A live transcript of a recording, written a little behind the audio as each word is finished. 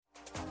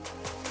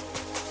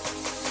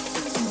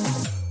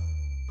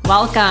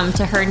Welcome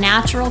to Her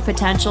Natural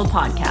Potential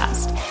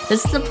podcast.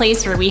 This is the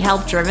place where we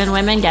help driven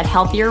women get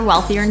healthier,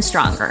 wealthier, and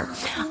stronger.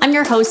 I'm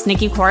your host,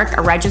 Nikki Cork,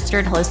 a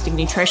registered holistic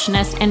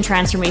nutritionist and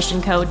transformation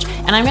coach,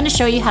 and I'm going to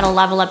show you how to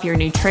level up your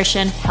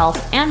nutrition,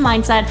 health, and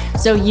mindset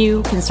so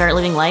you can start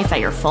living life at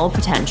your full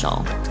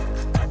potential.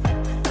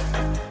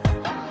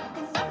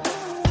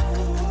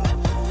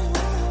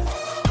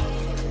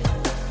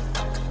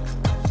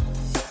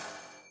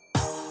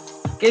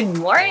 Good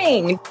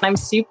morning. I'm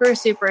super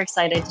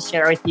excited to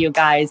share with you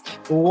guys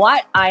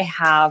what I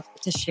have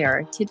to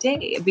share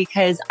today,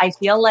 because I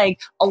feel like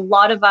a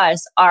lot of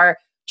us are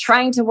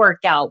trying to work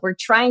out. We're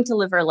trying to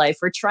live our life.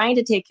 We're trying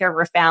to take care of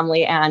our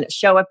family and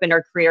show up in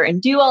our career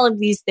and do all of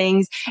these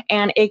things.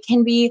 And it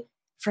can be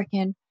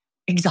freaking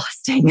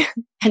exhausting.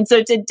 And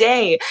so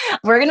today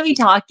we're going to be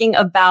talking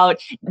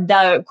about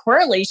the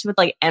correlation with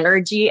like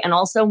energy and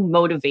also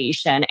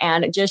motivation,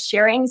 and just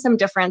sharing some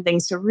different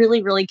things to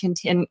really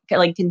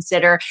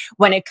consider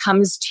when it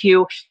comes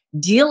to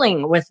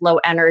dealing with low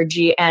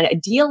energy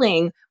and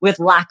dealing with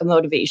lack of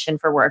motivation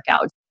for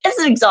workouts. It's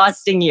an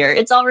exhausting year.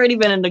 It's already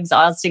been an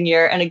exhausting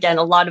year. And again,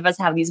 a lot of us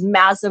have these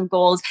massive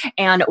goals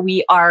and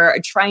we are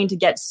trying to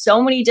get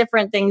so many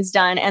different things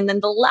done. And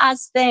then the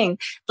last thing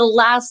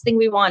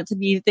we want to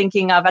be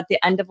thinking of at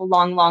the end of a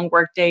long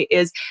workday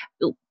is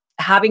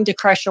having to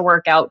crush a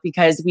workout,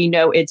 because we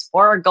know it's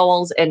for our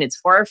goals and it's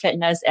for our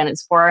fitness and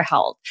it's for our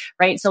health,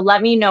 right? So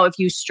let me know if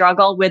you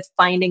struggle with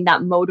finding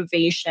that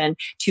motivation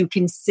to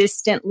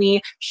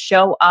consistently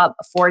show up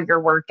for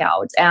your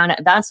workouts. And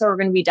that's what we're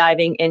going to be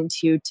diving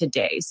into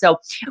today. So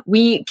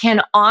we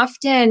can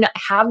often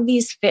have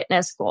these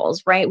fitness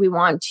goals, right? We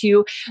want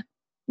to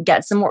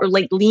get some more,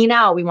 like lean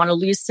out. We want to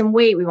lose some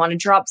weight. We want to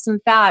drop some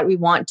fat. We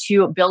want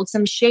to build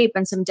some shape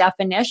and some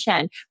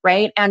definition,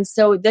 right? And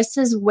so this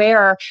is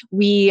where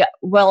we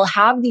will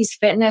have these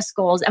fitness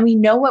goals and we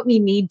know what we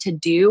need to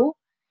do.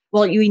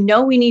 Well, we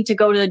know we need to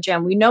go to the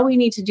gym. We know we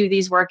need to do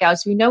these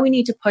workouts. We know we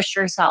need to push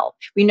yourself.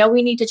 We know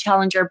we need to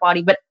challenge our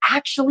body, but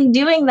actually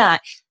doing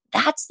that,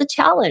 that's the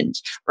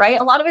challenge,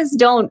 right? A lot of us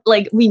don't,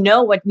 we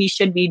know what we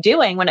should be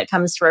doing when it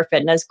comes to our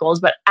fitness goals,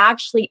 but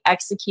actually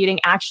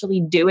executing,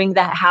 actually doing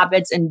the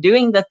habits and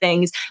doing the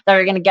things that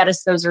are going to get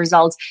us those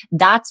results,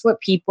 that's what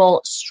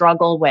people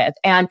struggle with.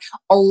 And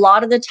a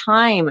lot of the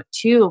time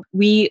too,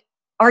 we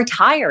are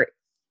tired.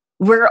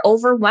 We're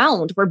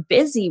overwhelmed, we're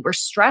busy, we're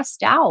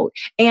stressed out.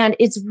 And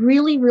it's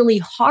really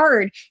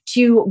hard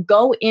to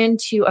go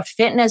into a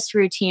fitness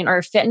routine or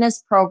a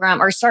fitness program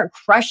or start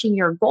crushing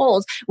your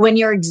goals when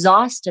you're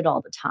exhausted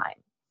all the time.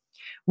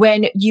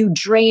 When you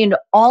drain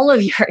all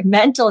of your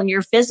mental and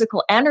your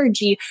physical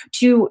energy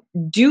to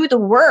do the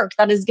work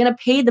that is going to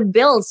pay the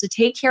bills, to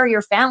take care of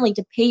your family,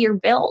 to pay your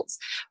bills,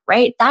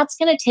 right? That's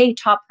going to take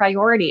top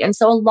priority. And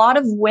so a lot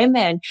of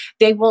women,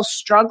 they will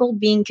struggle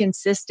being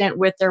consistent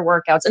with their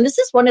workouts. And this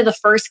is one of the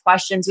first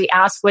questions we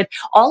ask with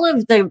all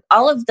of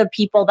the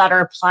people that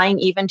are applying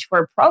even to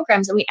our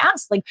programs. And we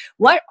ask,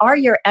 what are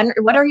your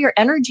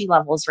energy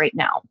levels right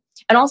now?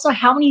 And also,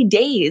 how many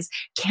days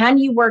can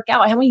you work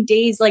out? How many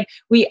days,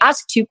 we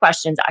ask two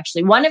questions,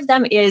 actually. One of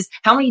them is,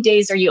 how many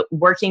days are you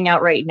working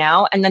out right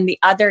now? And then the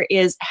other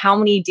is, how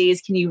many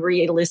days can you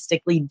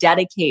realistically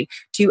dedicate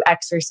to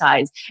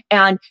exercise?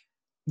 And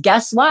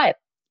guess what?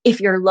 If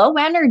you're low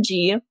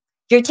energy,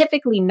 you're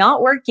typically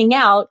not working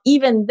out,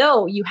 even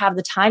though you have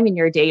the time in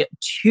your day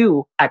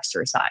to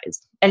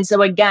exercise. And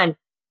so again,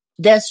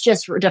 this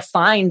just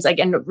defines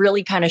and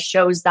really kind of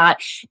shows that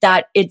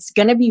it's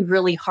going to be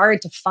really hard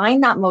to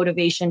find that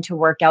motivation to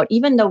work out,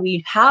 even though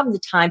we have the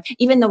time,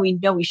 even though we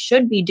know we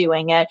should be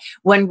doing it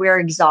when we're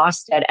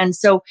exhausted. And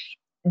so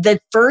the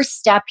first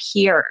step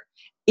here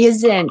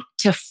isn't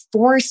to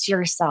force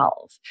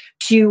yourself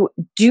to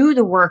do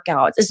the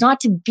workouts. It's not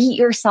to beat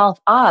yourself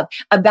up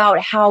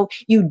about how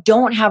you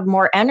don't have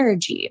more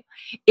energy.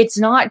 It's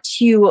not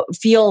to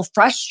feel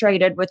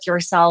frustrated with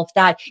yourself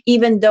that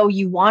even though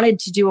you wanted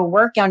to do a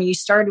workout and you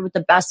started with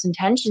the best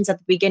intentions at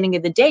the beginning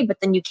of the day, but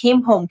then you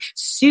came home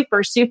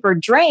super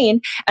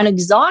drained and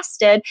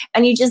exhausted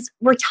and you just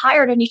were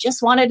tired and you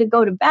just wanted to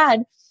go to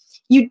bed.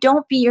 You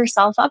don't beat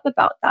yourself up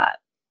about that.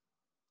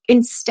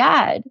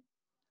 Instead,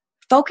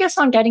 focus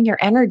on getting your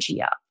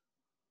energy up.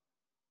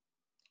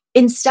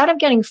 Instead of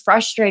getting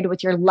frustrated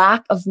with your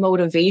lack of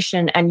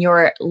motivation and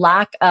your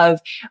lack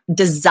of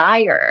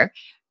desire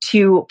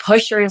to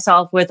push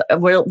yourself with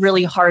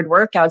really hard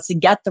workouts to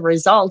get the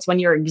results when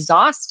you're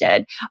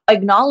exhausted,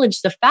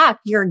 acknowledge the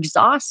fact you're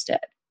exhausted.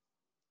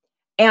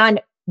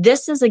 And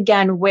this is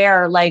again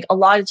where a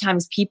lot of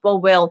times people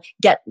will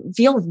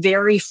feel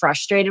very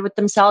frustrated with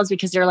themselves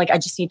because they're I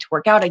just need to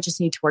work out. I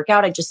just need to work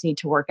out. I just need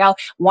to work out.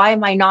 Why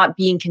am I not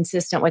being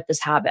consistent with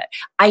this habit?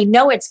 I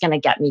know it's going to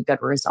get me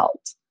good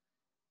results.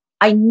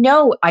 I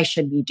know I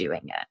should be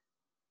doing it.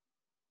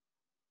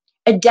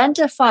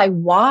 Identify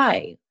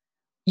why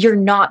you're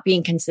not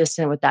being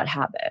consistent with that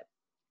habit.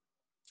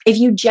 If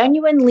you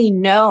genuinely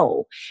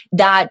know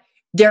that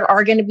there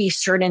are going to be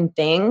certain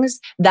things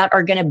that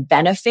are going to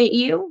benefit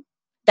you,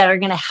 that are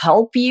going to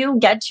help you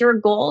get to your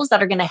goals,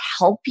 that are going to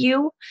help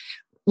you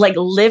like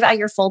live at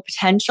your full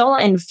potential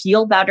and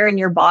feel better in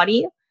your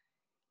body,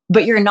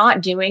 but you're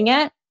not doing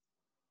it,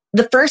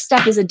 the first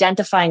step is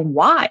identifying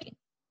why.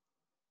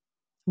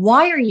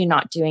 Why are you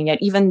not doing it,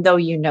 even though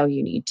you know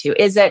you need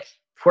to? Is it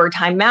poor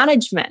time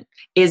management?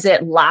 Is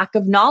it lack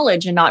of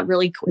knowledge and not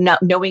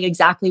knowing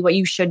exactly what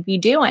you should be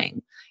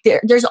doing?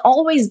 There's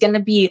always going to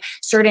be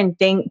certain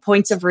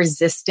points of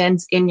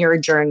resistance in your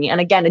journey.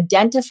 And again,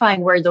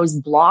 identifying where those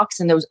blocks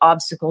and those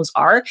obstacles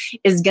are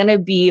is going to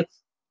be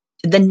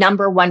the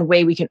number one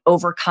way we can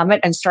overcome it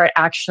and start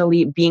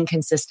actually being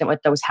consistent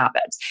with those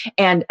habits.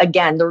 And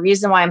again, the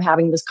reason why I'm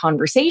having this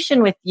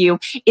conversation with you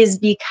is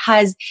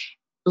because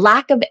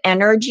lack of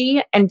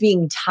energy and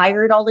being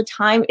tired all the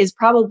time is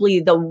probably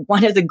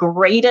one of the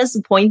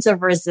greatest points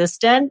of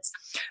resistance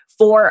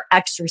for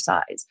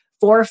exercise,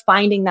 for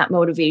finding that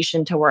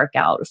motivation to work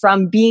out,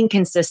 from being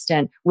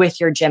consistent with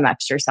your gym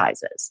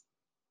exercises.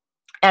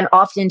 And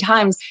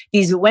oftentimes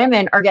these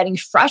women are getting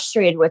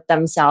frustrated with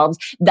themselves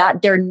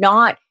that they're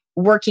not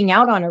working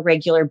out on a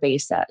regular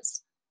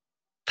basis,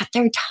 but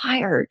they're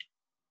tired.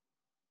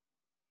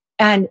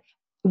 And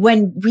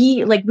when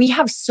we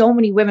have so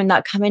many women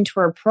that come into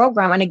our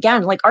program. And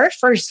again, like our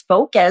first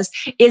focus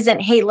isn't,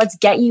 hey, let's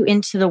get you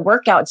into the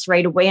workouts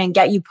right away and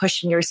get you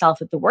pushing yourself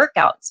with the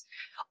workouts.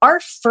 Our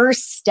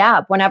first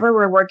step whenever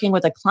we're working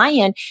with a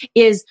client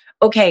is,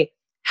 okay,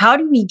 how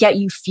do we get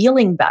you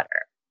feeling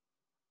better?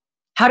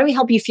 How do we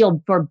help you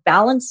feel more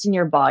balanced in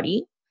your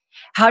body?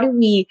 How do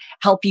we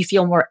help you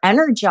feel more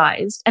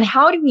energized? And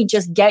how do we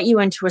just get you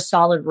into a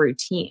solid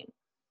routine?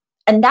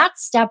 And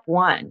that's step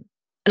one.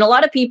 And a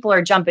lot of people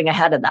are jumping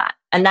ahead of that.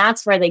 And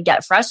that's where they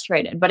get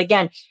frustrated. But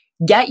again,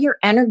 get your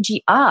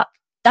energy up.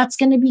 That's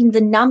going to be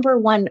the number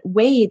one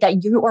way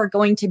that you are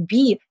going to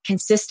be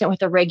consistent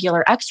with a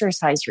regular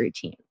exercise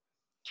routine.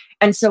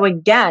 And so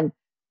again,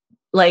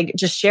 like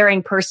just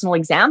sharing personal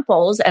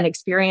examples and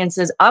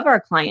experiences of our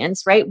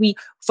clients, right? We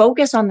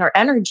focus on their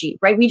energy,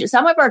 right?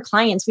 Some of our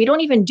clients, we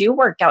don't even do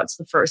workouts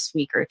the first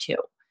week or two.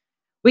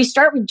 We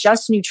start with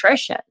just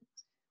nutrition.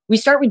 We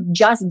start with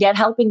just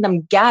helping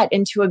them get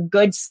into a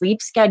good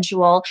sleep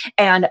schedule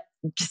and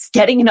just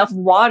getting enough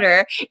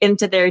water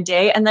into their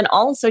day. And then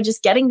also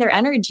just getting their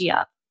energy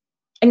up.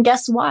 And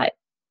guess what?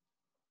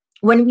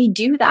 When we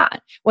do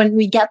that, when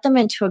we get them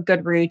into a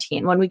good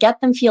routine, when we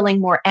get them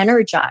feeling more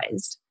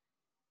energized,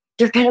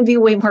 they're going to be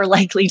way more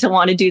likely to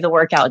want to do the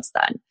workouts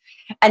then.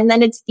 And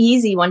then it's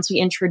easy once we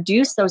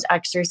introduce those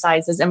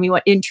exercises and we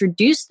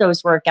introduce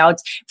those workouts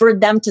for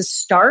them to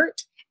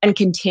start and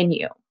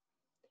continue.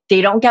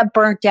 They don't get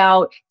burnt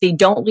out. They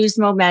don't lose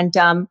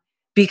momentum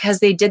because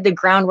they did the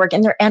groundwork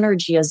and their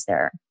energy is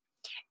there.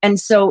 And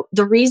so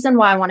the reason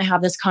why I want to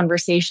have this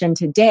conversation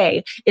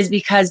today is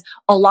because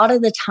a lot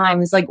of the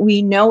times, like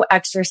we know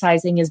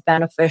exercising is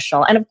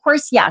beneficial. And of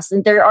course, yes,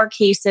 and there are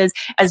cases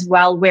as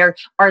well where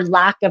our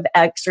lack of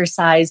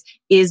exercise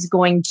is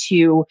going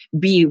to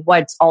be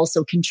what's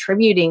also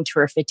contributing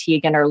to our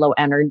fatigue and our low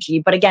energy.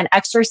 But again,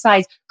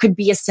 exercise could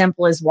be as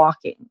simple as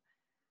walking,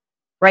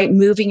 right?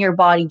 Moving your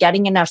body,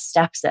 getting enough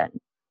steps in.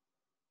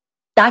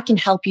 That can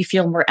help you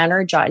feel more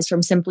energized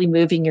from simply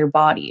moving your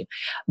body.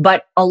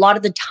 But a lot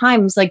of the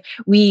times, like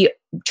we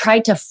try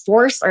to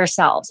force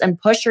ourselves and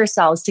push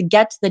ourselves to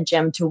get to the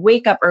gym, to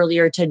wake up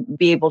earlier, to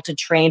be able to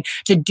train,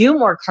 to do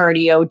more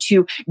cardio,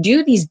 to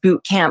do these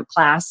boot camp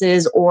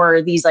classes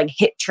or these like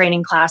HIIT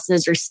training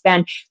classes or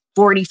spend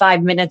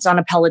 45 minutes on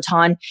a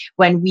Peloton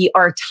when we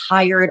are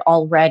tired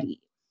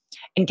already.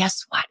 And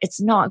guess what?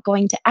 It's not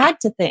going to add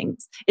to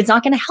things. It's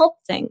not going to help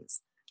things.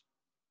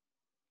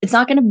 It's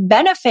not going to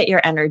benefit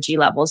your energy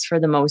levels for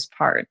the most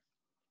part.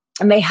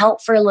 It may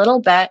help for a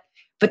little bit,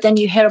 but then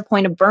you hit a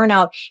point of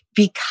burnout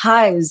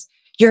because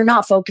you're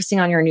not focusing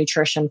on your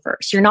nutrition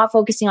first. You're not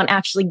focusing on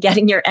actually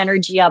getting your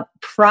energy up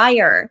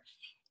prior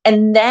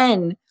and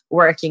then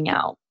working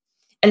out.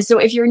 And so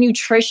if your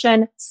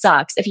nutrition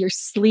sucks, if your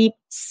sleep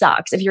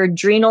sucks, if your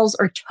adrenals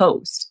are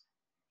toast,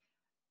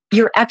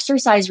 your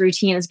exercise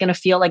routine is going to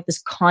feel like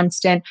this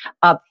constant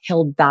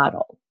uphill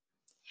battle.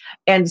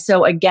 And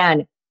so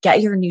again, get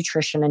your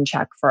nutrition in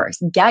check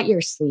first. Get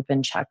your sleep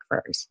in check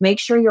first. Make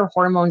sure your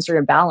hormones are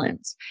in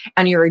balance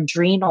and your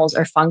adrenals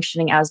are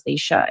functioning as they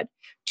should.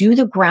 Do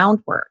the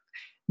groundwork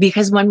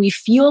because when we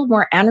feel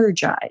more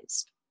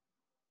energized,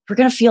 we're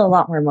going to feel a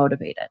lot more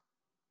motivated.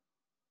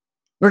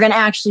 We're going to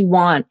actually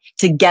want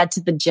to get to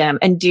the gym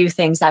and do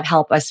things that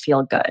help us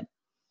feel good.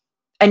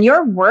 And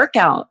your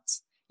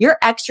workouts, your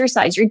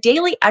exercise, your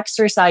daily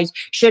exercise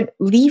should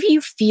leave you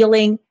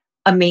feeling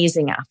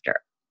amazing after.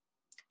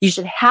 You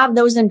should have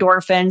those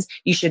endorphins.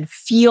 You should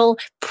feel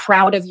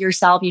proud of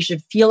yourself. You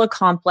should feel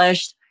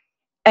accomplished.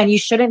 And you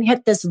shouldn't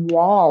hit this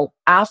wall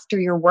after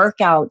your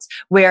workouts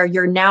where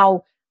you're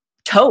now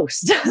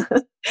toast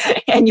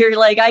and you're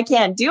like, I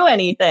can't do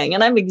anything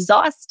and I'm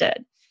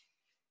exhausted.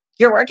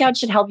 Your workout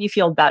should help you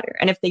feel better.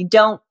 And if they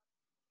don't,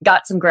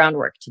 got some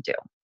groundwork to do.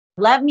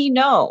 Let me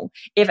know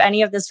if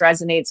any of this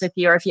resonates with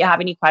you or if you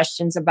have any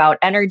questions about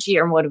energy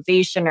or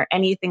motivation or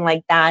anything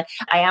like that.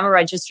 I am a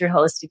registered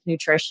holistic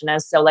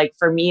nutritionist. So like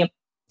for me,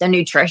 The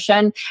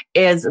nutrition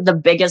is the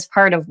biggest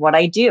part of what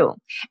I do.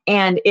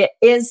 And it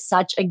is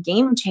such a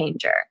game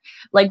changer.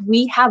 Like,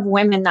 we have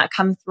women that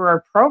come through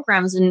our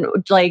programs and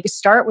like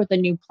start with a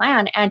new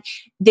plan, and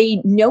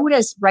they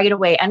notice right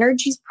away.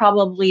 Energy is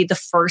probably the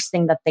first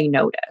thing that they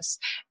notice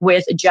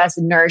with just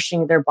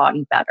nourishing their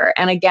body better.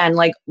 And again,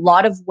 like, a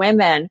lot of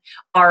women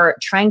are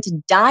trying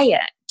to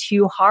diet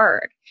too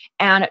hard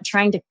and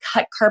trying to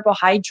cut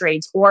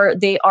carbohydrates, or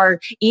they are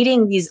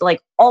eating these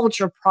like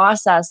ultra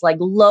processed, like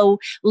low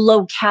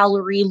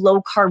calorie,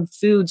 low carb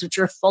foods, which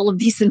are full of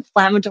these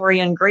inflammatory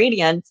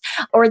ingredients,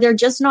 or they're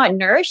just not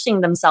nourishing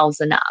themselves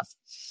enough.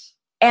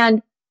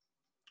 And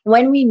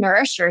when we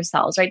nourish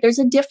ourselves, right, there's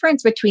a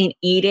difference between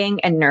eating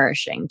and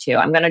nourishing too.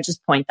 I'm going to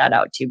just point that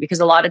out too, because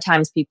a lot of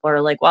times people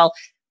are like, well,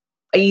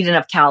 I eat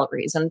enough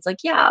calories. And it's like,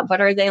 yeah, but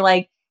are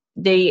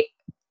they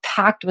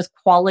packed with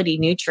quality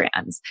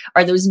nutrients?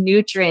 Are those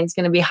nutrients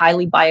going to be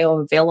highly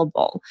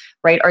bioavailable,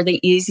 right? Are they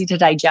easy to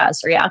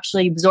digest? Are you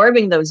actually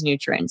absorbing those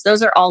nutrients?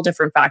 Those are all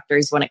different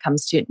factors when it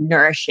comes to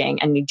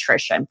nourishing and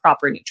nutrition,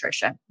 proper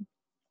nutrition.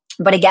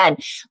 But again,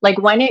 like,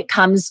 when it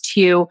comes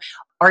to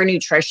our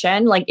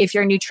nutrition, like, if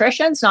your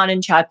nutrition's not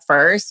in check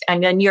first,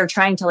 and then you're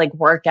trying to like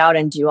work out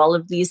and do all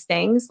of these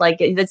things, like,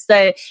 it's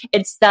the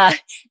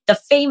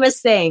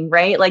famous thing,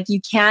 right? Like, you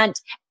can't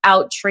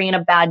out train a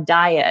bad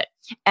diet.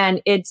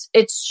 And it's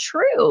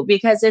true,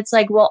 because it's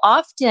like, we'll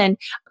often,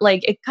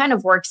 like, it kind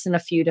of works in a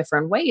few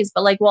different ways,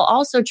 but like, we'll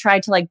also try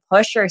to like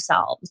push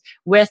ourselves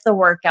with the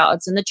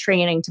workouts and the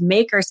training to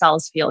make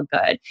ourselves feel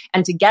good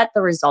and to get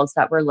the results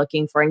that we're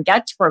looking for and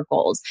get to our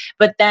goals.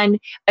 But then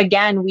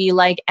again, we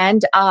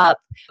end up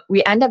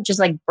just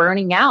like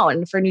burning out.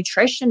 And for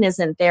nutrition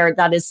isn't there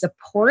that is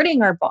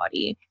supporting our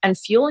body and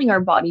fueling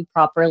our body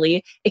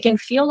properly, it can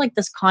feel like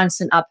this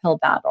constant uphill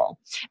battle.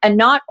 And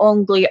not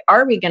only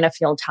are we going to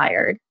feel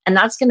tired, and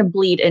that's going to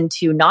bleed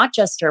into not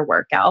just our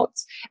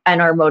workouts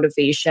and our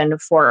motivation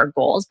for our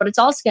goals, but it's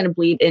also going to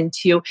bleed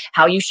into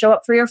how you show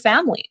up for your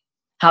family,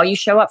 how you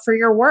show up for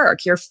your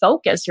work, your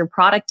focus, your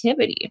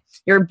productivity,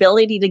 your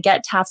ability to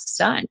get tasks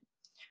done.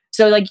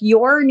 So like,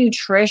 your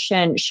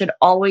nutrition should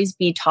always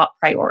be top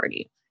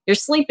priority. Your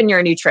sleep and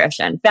your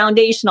nutrition,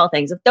 foundational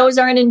things. If those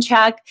aren't in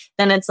check,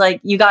 then it's like,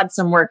 you got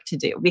some work to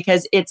do,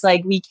 because it's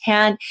like, we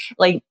can't,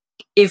 like,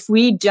 if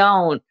we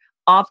don't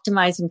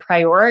optimize and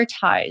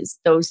prioritize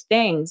those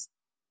things,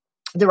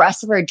 the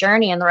rest of our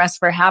journey and the rest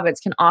of our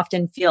habits can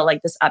often feel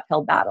like this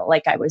uphill battle,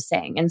 like I was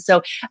saying. And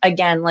so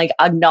again, like,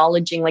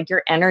 acknowledging like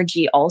your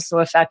energy also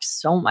affects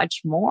so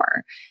much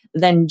more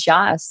than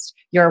just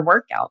your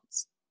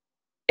workouts.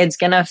 It's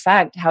going to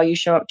affect how you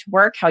show up to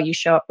work, how you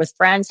show up with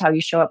friends, how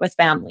you show up with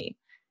family.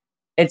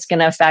 It's going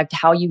to affect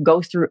how you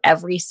go through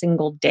every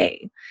single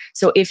day.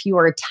 So if you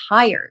are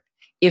tired,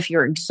 if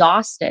you're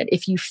exhausted,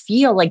 if you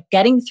feel like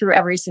getting through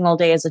every single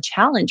day is a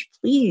challenge,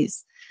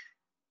 please,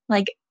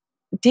 like,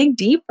 dig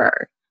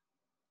deeper.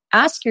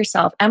 Ask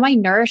yourself, am I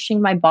nourishing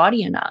my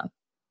body enough?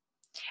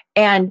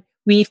 And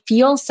we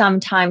feel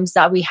sometimes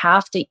that we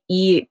have to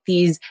eat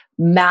these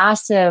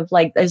massive,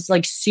 like, it's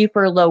like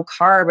super low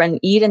carb, and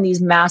eat in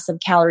these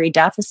massive calorie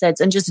deficits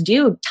and just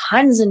do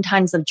tons and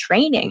tons of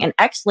training and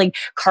like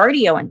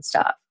cardio and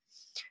stuff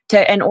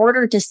in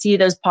order to see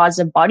those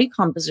positive body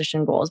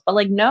composition goals. But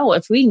like, no,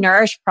 if we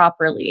nourish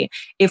properly,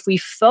 if we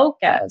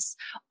focus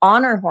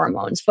on our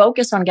hormones,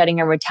 focus on getting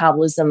our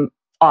metabolism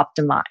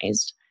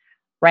optimized,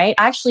 right?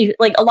 Actually,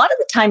 like, a lot of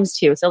the times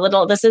too,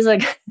 this is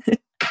like,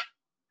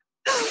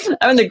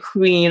 I'm the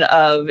queen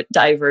of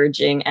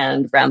diverging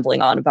and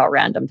rambling on about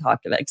random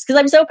topics because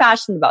I'm so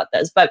passionate about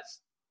this. But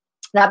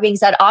that being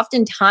said,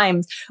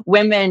 oftentimes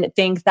women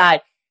think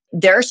that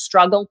their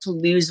struggle to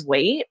lose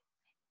weight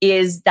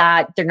is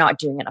that they're not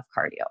doing enough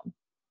cardio,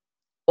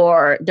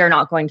 or they're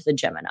not going to the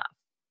gym enough,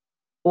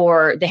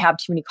 or they have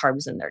too many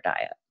carbs in their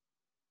diet.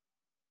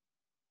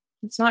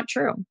 It's not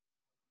true.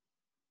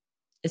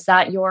 It's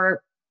that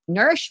your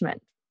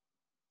nourishment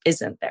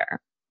isn't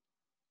there,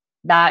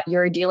 that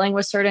you're dealing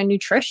with certain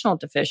nutritional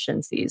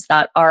deficiencies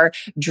that are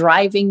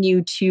driving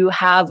you to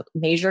have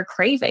major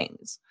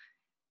cravings,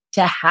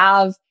 to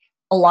have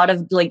a lot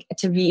of like,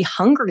 to be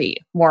hungry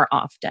more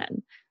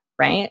often,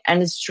 right?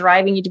 And it's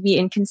driving you to be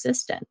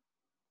inconsistent.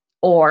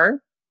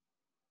 Or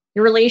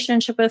your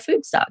relationship with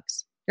food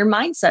sucks. Your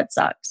mindset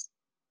sucks.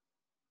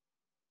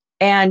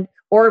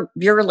 Or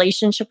your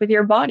relationship with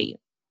your body,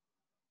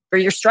 or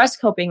your stress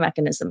coping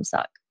mechanisms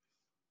suck.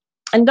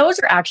 And those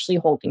are actually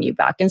holding you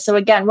back. And so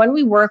again, when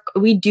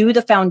we do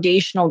the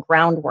foundational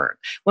groundwork,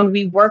 when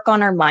we work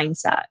on our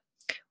mindset,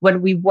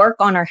 when we work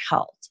on our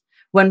health,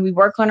 when we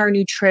work on our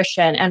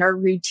nutrition and our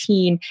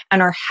routine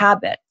and our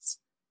habits,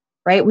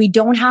 right? We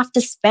don't have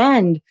to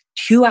spend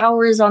 2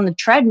 hours on the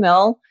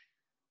treadmill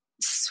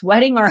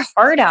sweating our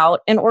heart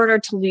out in order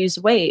to lose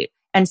weight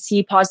and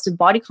see positive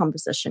body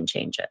composition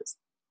changes.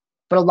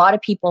 But a lot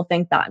of people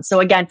think that. So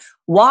again,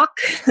 walk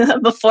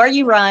before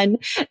you run,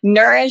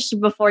 nourish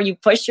before you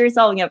push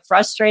yourself and get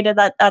frustrated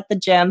at the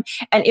gym.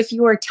 And if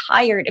you are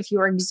tired, if you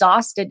are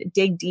exhausted,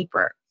 dig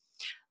deeper.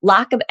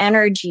 Lack of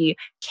energy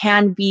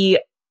can be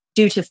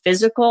due to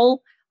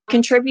physical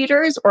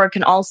contributors, or it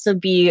can also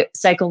be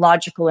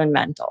psychological and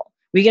mental.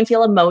 We can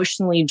feel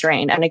emotionally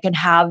drained, and it can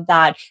have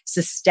that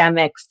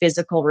systemic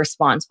physical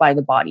response by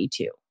the body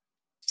too.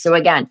 So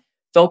again,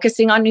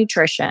 focusing on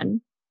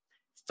nutrition,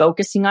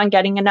 focusing on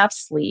getting enough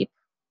sleep,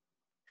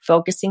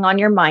 focusing on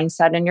your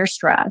mindset and your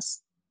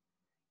stress,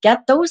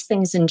 get those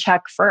things in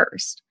check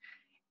first.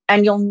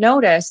 And you'll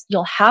notice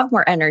you'll have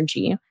more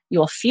energy,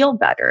 you'll feel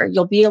better,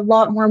 you'll be a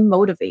lot more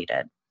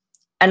motivated.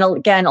 And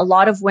again, a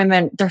lot of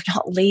women, they're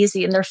not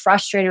lazy and they're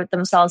frustrated with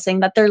themselves,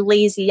 saying that they're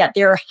lazy, yet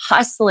they're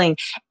hustling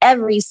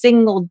every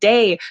single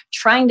day,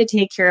 trying to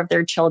take care of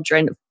their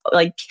children,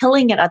 like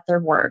killing it at their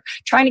work,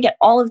 trying to get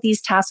all of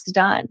these tasks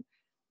done.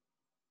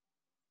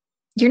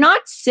 You're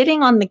not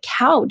sitting on the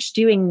couch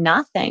doing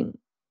nothing.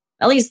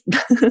 At least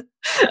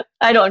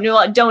I don't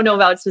know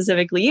about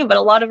specifically you, but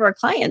a lot of our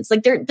clients,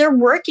 like they're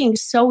working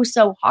so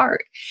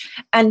hard,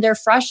 and they're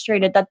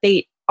frustrated that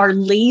they are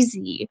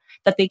lazy,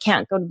 that they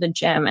can't go to the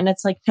gym. And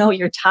it's like, no,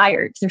 you're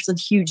tired. There's a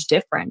huge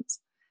difference.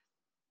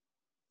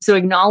 So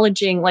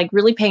acknowledging, like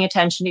really paying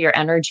attention to your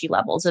energy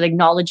levels and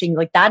acknowledging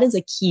like that is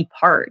a key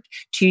part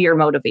to your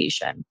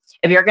motivation.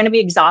 If you're going to be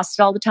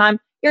exhausted all the time,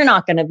 you're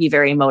not going to be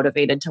very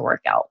motivated to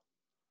work out.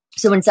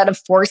 So instead of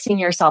forcing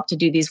yourself to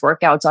do these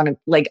workouts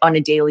on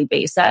a daily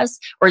basis,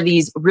 or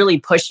these really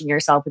pushing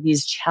yourself with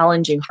these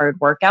challenging hard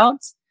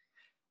workouts,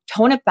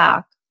 tone it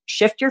back,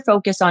 shift your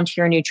focus onto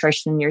your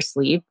nutrition and your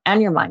sleep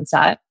and your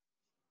mindset,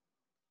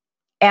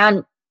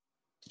 and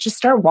just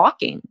start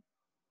walking.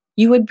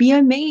 You would be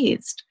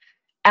amazed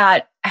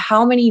at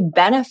how many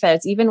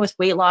benefits, even with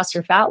weight loss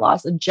or fat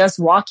loss, just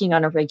walking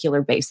on a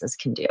regular basis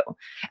can do.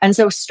 And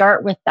so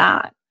start with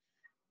that.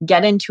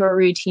 Get into a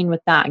routine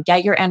with that.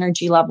 Get your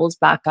energy levels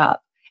back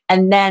up.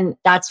 And then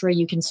that's where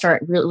you can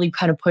start really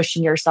kind of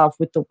pushing yourself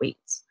with the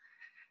weights.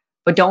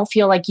 But don't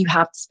feel like you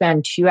have to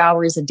spend 2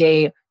 hours a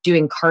day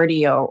doing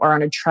cardio or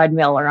on a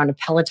treadmill or on a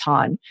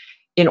Peloton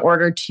in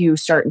order to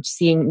start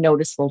seeing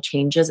noticeable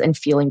changes and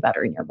feeling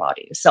better in your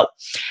body. So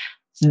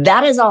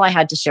that is all I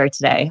had to share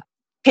today.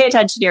 Pay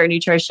attention to your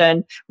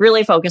nutrition,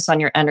 really focus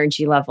on your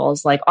energy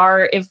levels.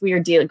 If we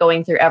are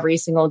going through every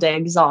single day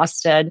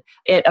exhausted,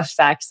 it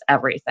affects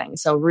everything.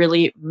 So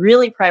really,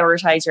 really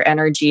prioritize your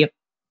energy,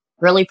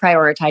 really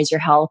prioritize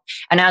your health.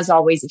 And as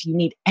always, if you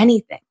need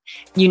anything,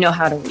 you know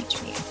how to reach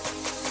me.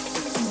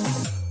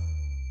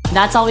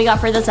 That's all we got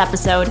for this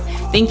episode.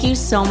 Thank you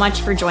so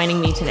much for joining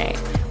me today.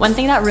 One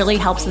thing that really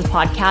helps this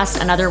podcast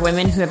and other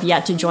women who have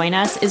yet to join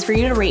us is for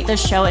you to rate this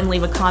show and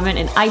leave a comment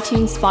in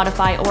iTunes,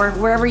 Spotify, or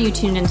wherever you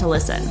tune in to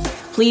listen.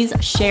 Please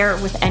share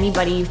with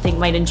anybody you think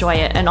might enjoy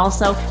it. And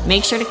also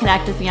make sure to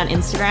connect with me on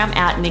Instagram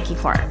at Nikki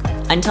Clark.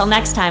 Until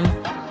next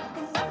time.